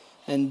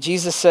 And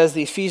Jesus says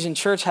the Ephesian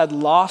church had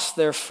lost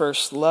their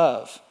first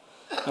love.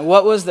 And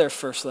what was their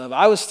first love?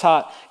 I was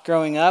taught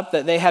growing up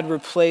that they had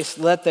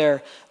let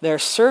their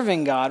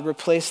serving God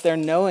replace their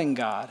knowing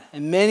God.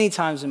 And many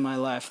times in my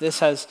life, this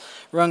has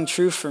rung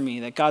true for me,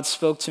 that God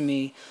spoke to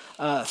me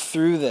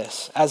through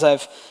this as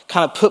I've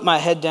kind of put my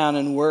head down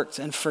and worked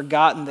and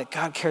forgotten that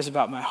God cares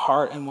about my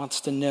heart and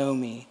wants to know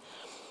me.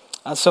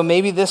 So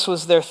maybe this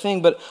was their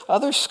thing, but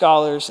other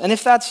scholars, and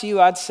if that's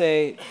you, I'd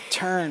say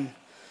turn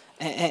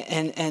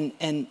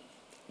and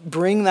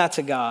bring that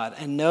to God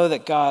and know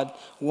that God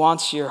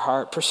wants your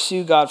heart.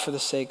 Pursue God for the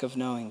sake of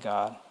knowing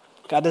God.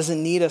 God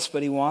doesn't need us,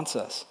 but he wants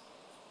us.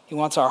 He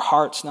wants our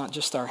hearts, not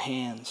just our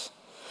hands.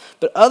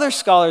 But other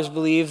scholars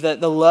believe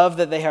that the love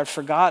that they had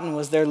forgotten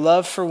was their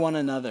love for one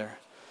another.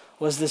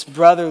 was this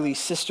brotherly,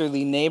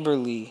 sisterly,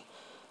 neighborly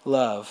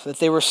love. That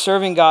they were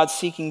serving God,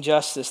 seeking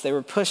justice. They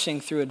were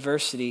pushing through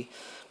adversity,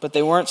 but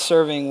they weren't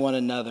serving one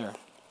another.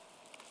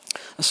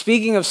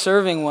 Speaking of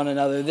serving one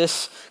another,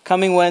 this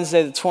coming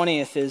Wednesday, the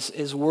 20th,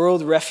 is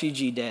World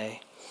Refugee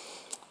Day.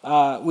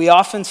 We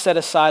often set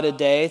aside a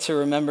day to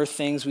remember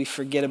things we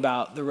forget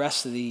about the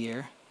rest of the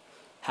year.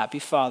 Happy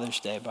Father's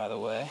Day, by the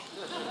way.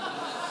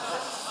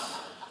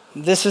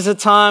 This is a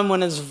time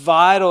when it's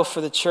vital for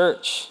the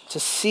church to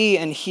see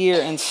and hear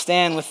and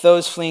stand with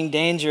those fleeing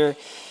danger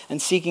and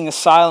seeking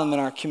asylum in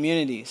our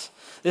communities.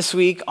 This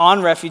week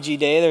on Refugee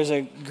Day, there's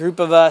a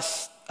group of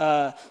us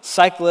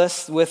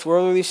cyclists with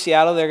World Relief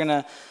Seattle. They're going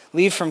to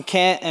leave from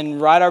Kent and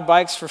ride our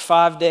bikes for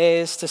 5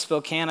 days to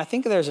Spokane. I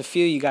think there's a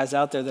few of you guys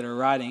out there that are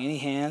riding. Any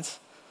hands?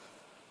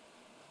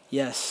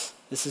 Yes,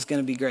 this is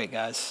going to be great,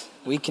 guys.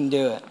 We can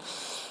do it.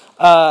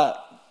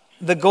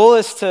 The goal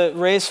is to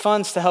raise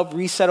funds to help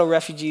resettle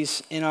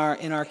refugees in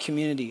our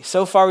community.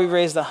 So far, we've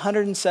raised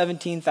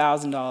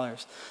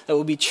 $117,000 that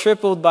will be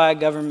tripled by a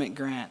government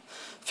grant.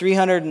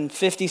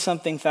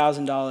 $350-something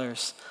thousand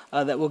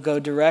that will go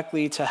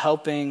directly to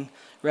helping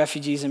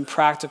refugees in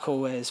practical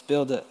ways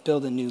build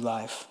a new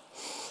life.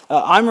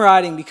 I'm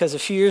riding because a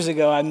few years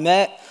ago I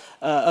met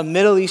a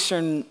Middle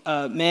Eastern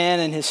man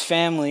and his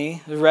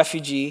family, a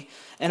refugee,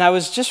 and I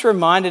was just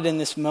reminded in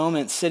this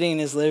moment, sitting in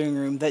his living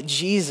room, that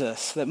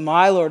Jesus, that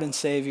my Lord and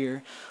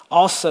Savior,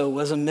 also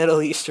was a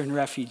Middle Eastern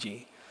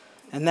refugee.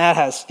 And that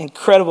has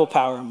incredible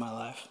power in my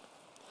life.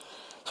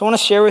 So I want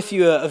to share with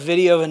you a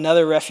video of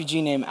another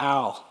refugee named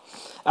Al.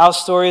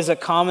 Al's story is a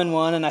common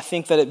one, and I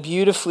think that it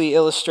beautifully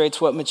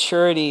illustrates what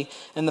maturity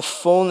and the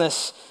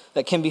fullness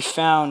that can be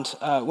found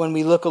when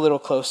we look a little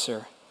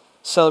closer,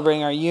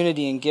 celebrating our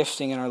unity and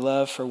gifting and our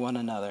love for one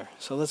another.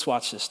 So let's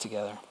watch this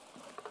together.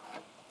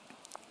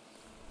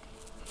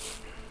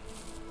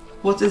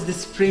 What is the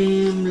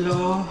supreme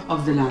law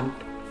of the land?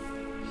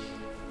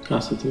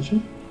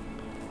 Constitution.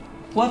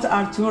 What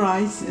are two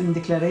rights in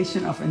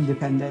Declaration of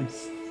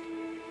Independence?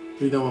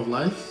 Freedom of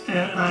life.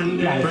 And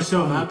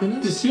Pursuit of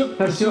happiness.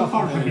 Pursuit of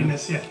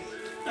happiness, yeah.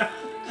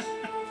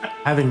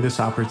 Having this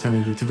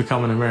opportunity to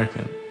become an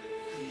American,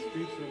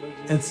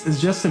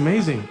 it's just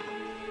amazing.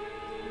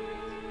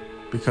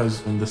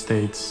 Because in the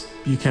States,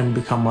 you can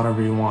become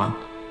whatever you want.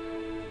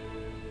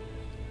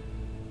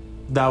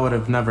 That would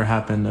have never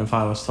happened if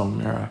I was still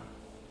in Iraq.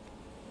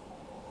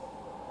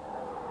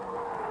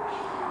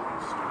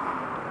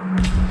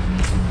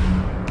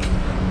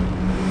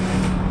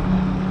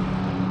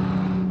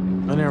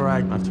 In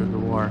Iraq, after the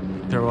war,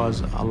 there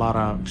was a lot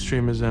of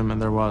extremism and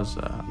there was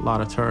a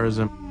lot of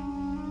terrorism.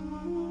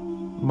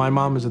 My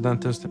mom is a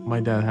dentist.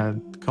 My dad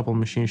had a couple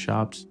machine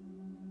shops.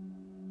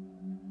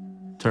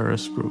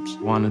 Terrorist groups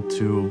wanted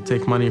to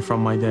take money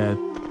from my dad.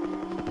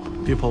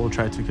 People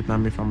tried to kidnap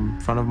me from in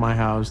front of my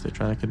house. They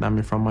tried to kidnap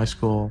me from my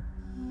school.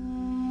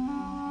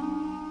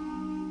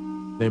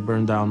 They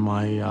burned down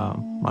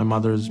my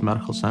mother's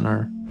medical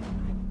center.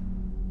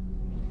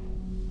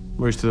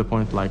 We reached to the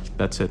point like,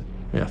 that's it,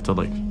 we have to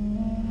leave.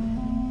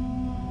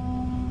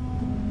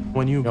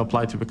 When you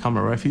apply to become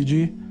a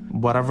refugee,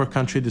 whatever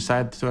country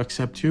decides to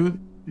accept you,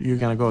 you're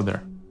gonna go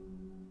there.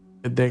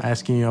 They're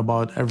asking you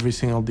about every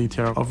single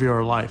detail of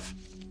your life.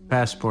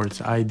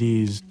 Passports,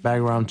 IDs,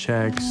 background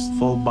checks,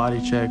 full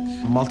body check,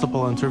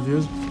 multiple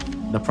interviews.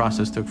 The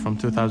process took from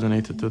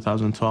 2008 to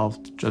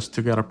 2012 just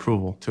to get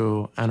approval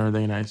to enter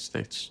the United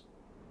States.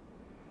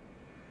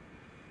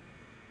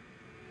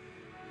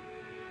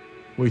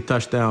 We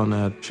touched down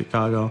at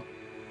Chicago.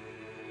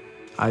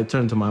 I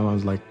turned to my mom, I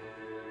was like,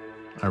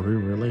 are we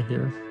really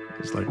here?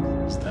 It's like,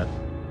 is that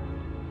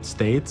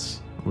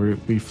States?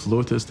 We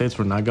flew to the States,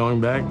 we're not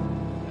going back?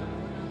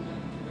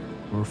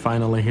 We're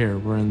finally here,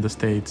 we're in the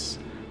States.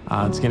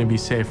 It's gonna be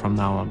safe from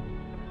now on.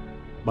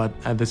 But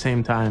at the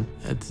same time,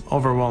 it's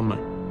overwhelming.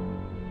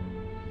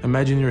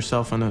 Imagine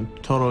yourself in a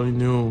totally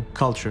new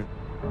culture.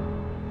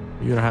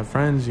 You don't have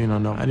friends, you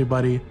don't know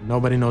anybody,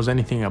 nobody knows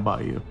anything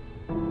about you.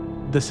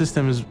 The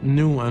system is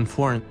new and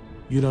foreign.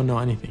 You don't know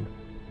anything.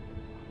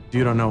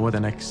 You don't know what the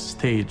next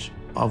stage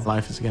of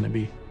life is gonna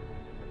be.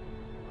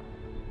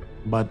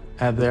 But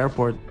at the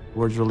airport,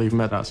 World Relief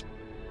met us,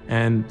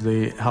 and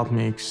they helped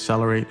me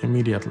accelerate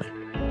immediately.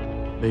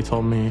 They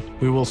told me,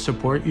 we will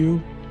support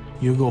you,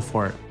 you go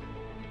for it.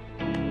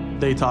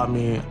 They taught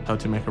me how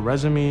to make a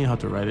resume, how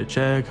to write a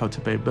check, how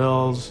to pay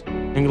bills,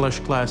 English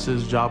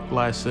classes, job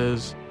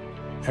classes,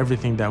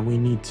 everything that we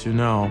need to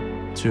know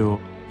to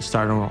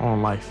start our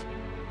own life.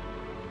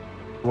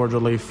 World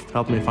Relief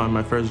helped me find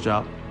my first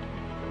job.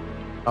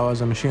 I was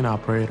a machine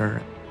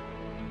operator.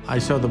 I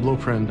saw the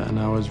blueprint and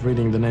I was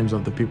reading the names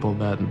of the people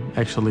that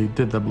actually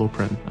did the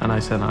blueprint. And I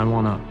said, I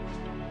wanna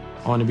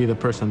be the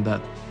person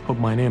that put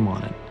my name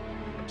on it.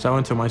 So I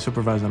went to my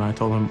supervisor and I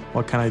told him,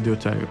 what can I do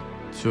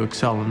to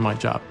excel in my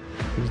job?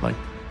 He was like,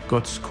 go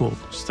to school,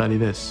 study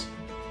this.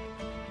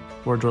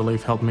 World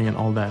Relief helped me in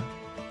all that.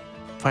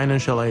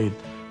 Financial aid,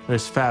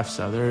 there's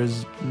FAFSA,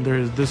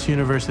 there's this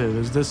university,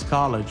 there's this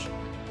college.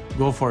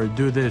 Go for it,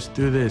 do this,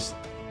 do this.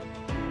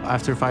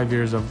 After 5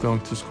 years of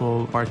going to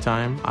school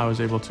part-time, I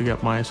was able to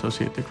get my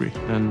associate degree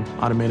in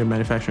automated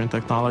manufacturing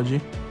technology.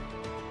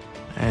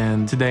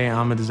 And today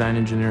I'm a design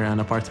engineer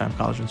and a part-time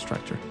college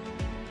instructor.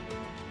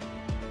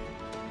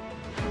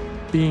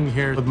 Being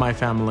here with my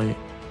family,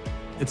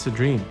 it's a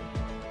dream.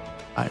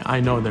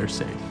 I know they're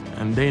safe,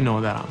 and they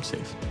know that I'm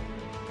safe.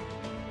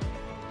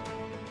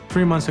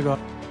 3 months ago,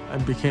 I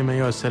became a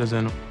U.S.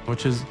 citizen,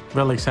 which is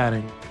really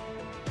exciting.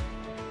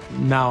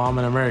 Now I'm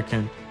an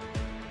American.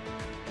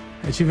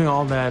 Achieving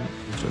all that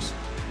is just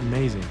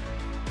amazing.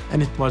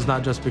 And it was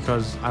not just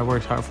because I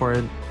worked hard for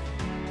it.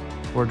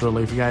 Word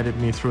Relief guided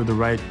me through the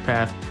right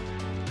path.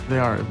 They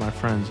are my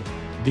friends.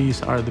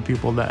 These are the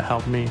people that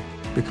helped me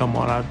become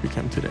what I've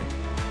become today.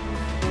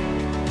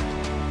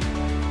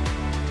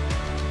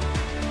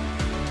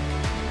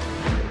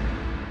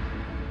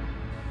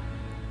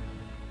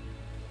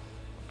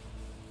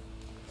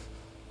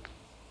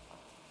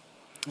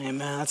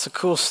 Amen. That's a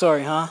cool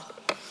story, huh?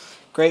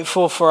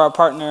 Grateful for our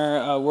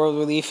partner, World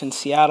Relief in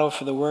Seattle,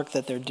 for the work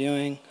that they're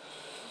doing.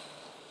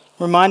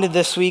 Reminded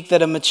this week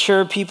that a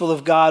mature people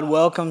of God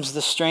welcomes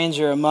the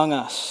stranger among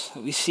us,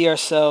 that we see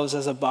ourselves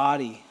as a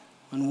body.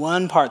 When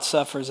one part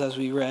suffers, as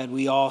we read,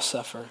 we all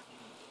suffer.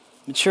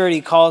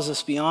 Maturity calls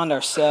us beyond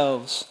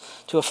ourselves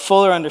to a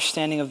fuller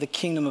understanding of the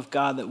kingdom of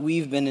God that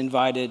we've been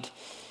invited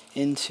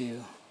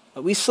into.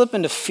 But we slip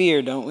into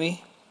fear, don't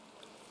we?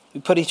 We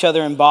put each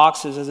other in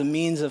boxes as a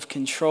means of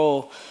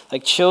control.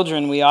 Like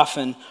children, we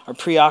often are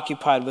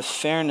preoccupied with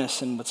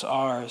fairness and what's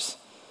ours.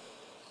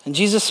 And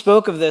Jesus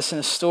spoke of this in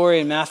a story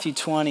in Matthew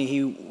 20.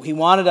 He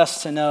wanted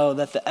us to know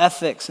that the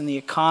ethics and the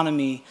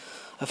economy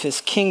of his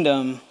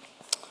kingdom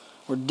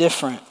were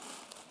different.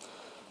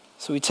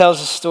 So he tells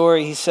a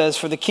story. He says,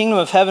 "For the kingdom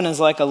of heaven is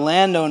like a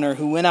landowner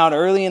who went out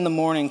early in the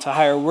morning to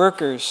hire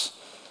workers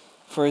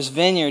for his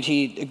vineyard.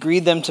 He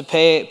agreed them to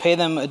pay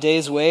them a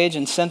day's wage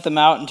and sent them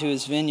out into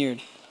his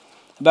vineyard.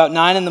 About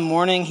 9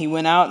 a.m, he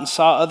went out and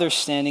saw others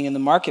standing in the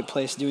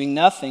marketplace doing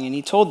nothing. And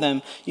he told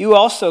them, 'You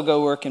also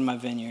go work in my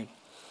vineyard,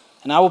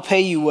 and I will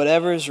pay you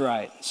whatever is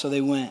right.' So they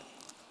went.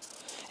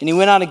 And he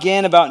went out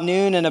again about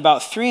noon and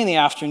about 3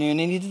 p.m, and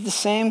he did the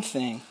same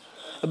thing.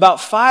 About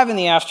 5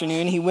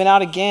 p.m, he went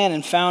out again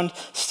and found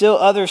still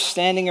others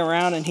standing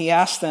around. And he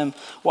asked them,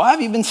 'Why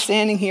have you been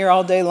standing here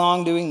all day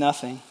long doing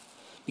nothing?'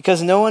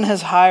 'Because no one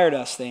has hired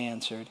us,' they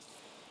answered.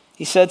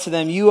 He said to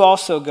them, 'You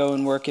also go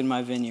and work in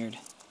my vineyard.'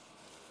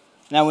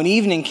 Now when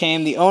evening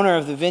came, the owner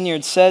of the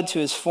vineyard said to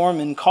his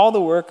foreman, 'Call the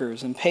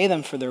workers and pay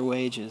them for their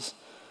wages,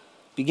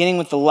 beginning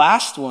with the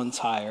last ones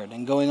hired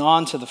and going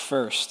on to the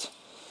first.'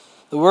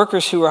 The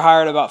workers who were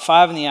hired about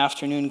 5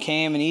 p.m.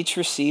 came, and each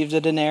received a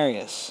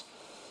denarius.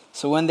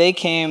 So when they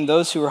came,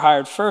 those who were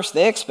hired first,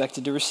 they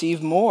expected to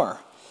receive more.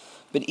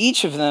 But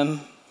each of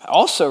them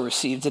also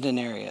received a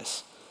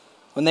denarius.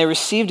 When they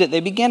received it, they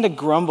began to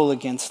grumble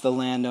against the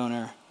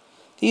landowner.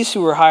 'These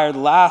who were hired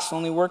last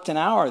only worked an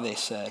hour,' they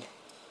said.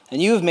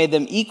 'And you have made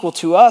them equal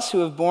to us who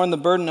have borne the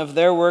burden of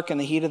their work in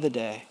the heat of the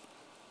day.'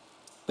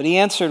 But he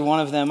answered one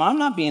of them, 'I'm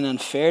not being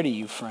unfair to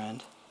you,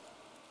 friend.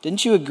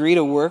 Didn't you agree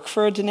to work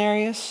for a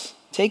denarius?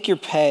 Take your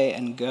pay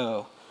and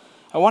go.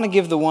 I want to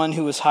give the one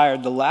who was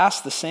hired the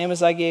last the same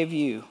as I gave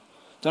you.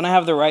 Don't I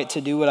have the right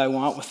to do what I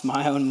want with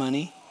my own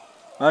money?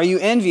 Or are you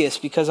envious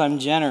because I'm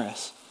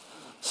generous?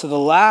 So the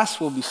last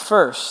will be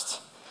first,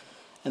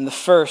 and the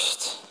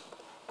first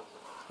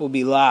will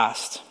be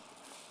last.'"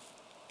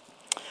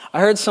 I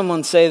heard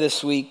someone say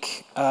this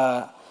week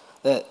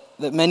that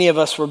many of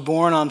us were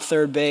born on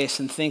third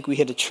base and think we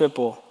hit a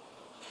triple,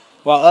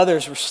 while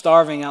others were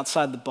starving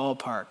outside the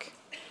ballpark.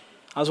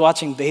 I was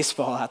watching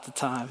baseball at the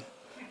time,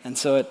 and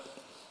so it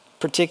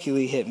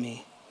particularly hit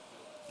me.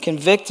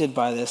 Convicted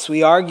by this,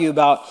 we argue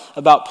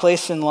about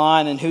place in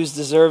line and who's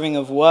deserving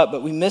of what,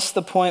 but we miss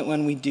the point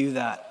when we do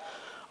that.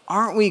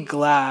 Aren't we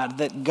glad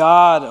that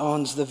God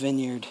owns the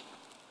vineyard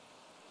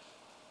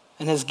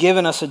and has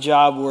given us a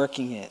job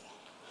working it?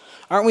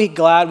 Aren't we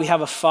glad we have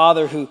a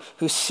Father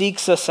who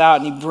seeks us out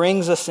and he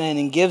brings us in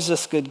and gives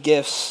us good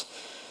gifts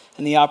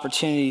and the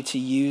opportunity to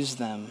use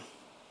them?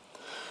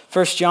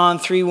 1 John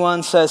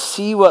 3:1 says,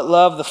 "See what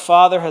love the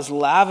Father has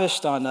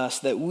lavished on us,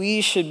 that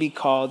we should be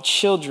called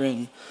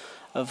children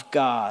of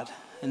God."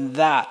 And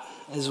that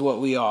is what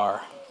we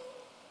are.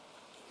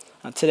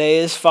 Now, today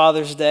is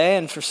Father's Day,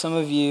 and for some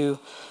of you,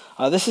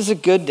 this is a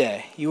good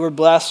day. You were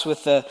blessed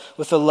with a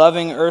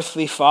loving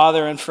earthly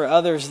father, and for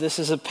others, this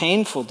is a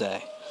painful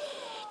day.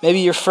 Maybe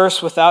you're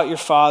first without your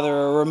father,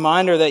 or a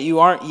reminder that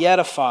you aren't yet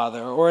a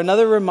father, or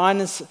another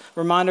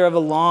reminder of a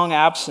long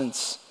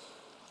absence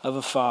of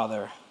a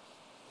father.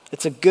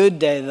 It's a good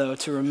day, though,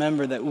 to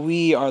remember that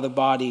we are the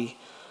body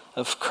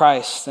of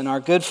Christ, and our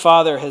good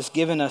Father has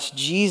given us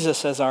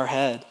Jesus as our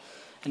head,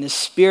 and his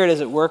Spirit is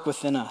at work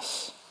within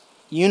us,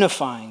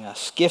 unifying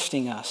us,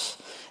 gifting us,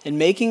 and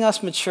making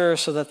us mature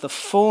so that the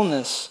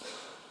fullness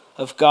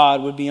of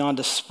God would be on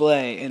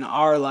display in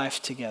our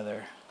life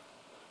together.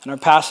 And our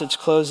passage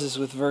closes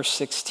with verse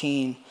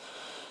 16.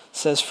 It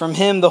says, "From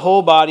him the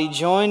whole body,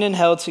 joined and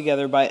held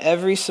together by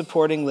every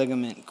supporting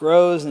ligament,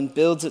 grows and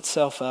builds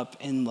itself up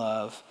in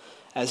love,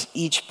 as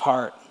each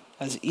part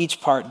as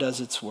each part does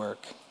its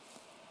work.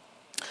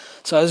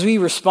 So as we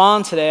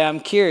respond today, I'm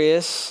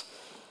curious,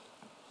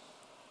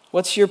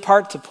 what's your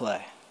part to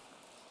play?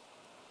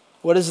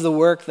 What is the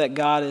work that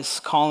God is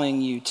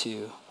calling you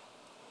to?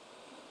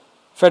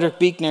 Frederick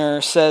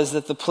Buechner says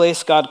that the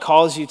place God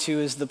calls you to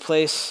is the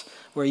place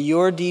where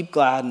your deep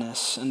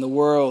gladness and the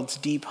world's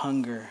deep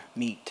hunger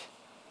meet.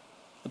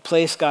 The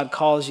place God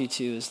calls you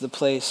to is the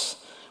place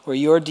where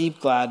your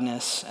deep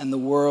gladness and the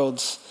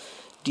world's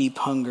deep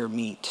hunger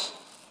meet.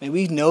 May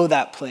we know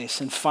that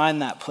place and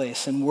find that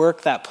place and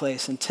work that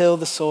place and till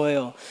the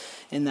soil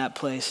in that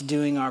place,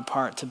 doing our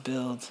part to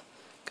build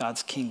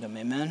God's kingdom.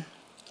 Amen?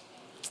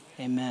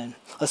 Amen.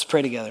 Let's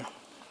pray together.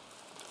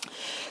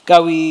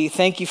 God, we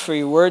thank you for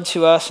your word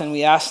to us, and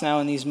we ask now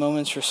in these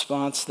moments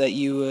response that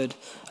you would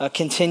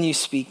continue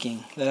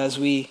speaking, that as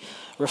we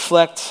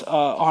reflect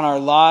on our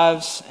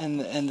lives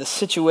and the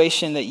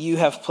situation that you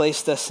have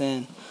placed us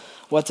in,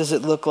 what does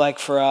it look like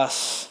for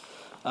us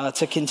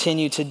to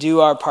continue to do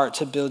our part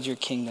to build your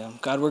kingdom?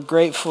 God, we're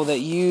grateful that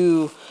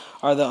you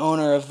are the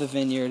owner of the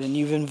vineyard and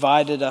you've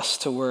invited us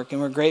to work,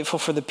 and we're grateful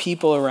for the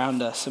people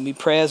around us, and we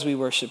pray as we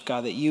worship,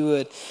 God, that you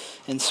would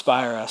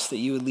inspire us, that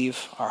you would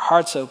leave our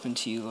hearts open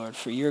to you, Lord,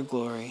 for your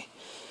glory.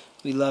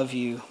 We love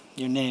you.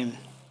 In your name.